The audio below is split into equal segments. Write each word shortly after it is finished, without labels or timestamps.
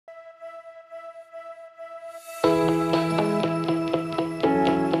We're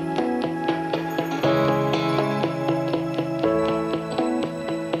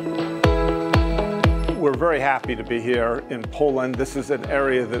very happy to be here in Poland. This is an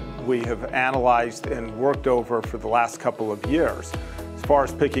area that we have analyzed and worked over for the last couple of years. As far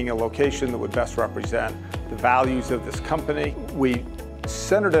as picking a location that would best represent the values of this company, we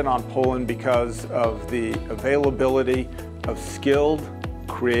centered in on Poland because of the availability of skilled,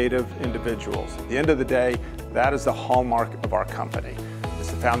 creative individuals. At the end of the day, that is the hallmark of our company.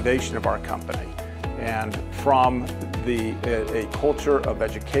 It's the foundation of our company. And from a culture of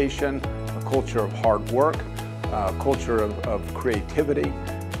education, a culture of hard work, a culture of creativity,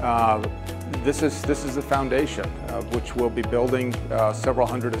 this is the foundation of which we'll be building several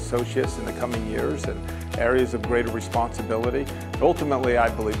hundred associates in the coming years and areas of greater responsibility. Ultimately, I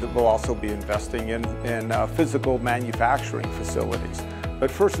believe that we'll also be investing in physical manufacturing facilities. But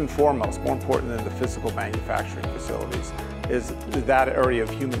first and foremost, more important than the physical manufacturing facilities, is that area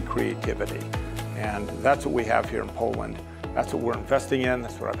of human creativity. And that's what we have here in Poland. That's what we're investing in.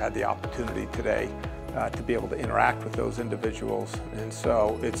 That's what I've had the opportunity today to be able to interact with those individuals. And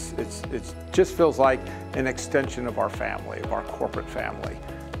so it just feels like an extension of our family, of our corporate family.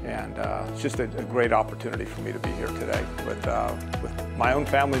 And it's just a great opportunity for me to be here today with my own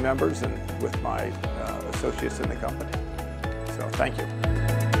family members and with my associates in the company. So thank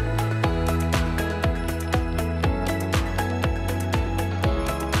you.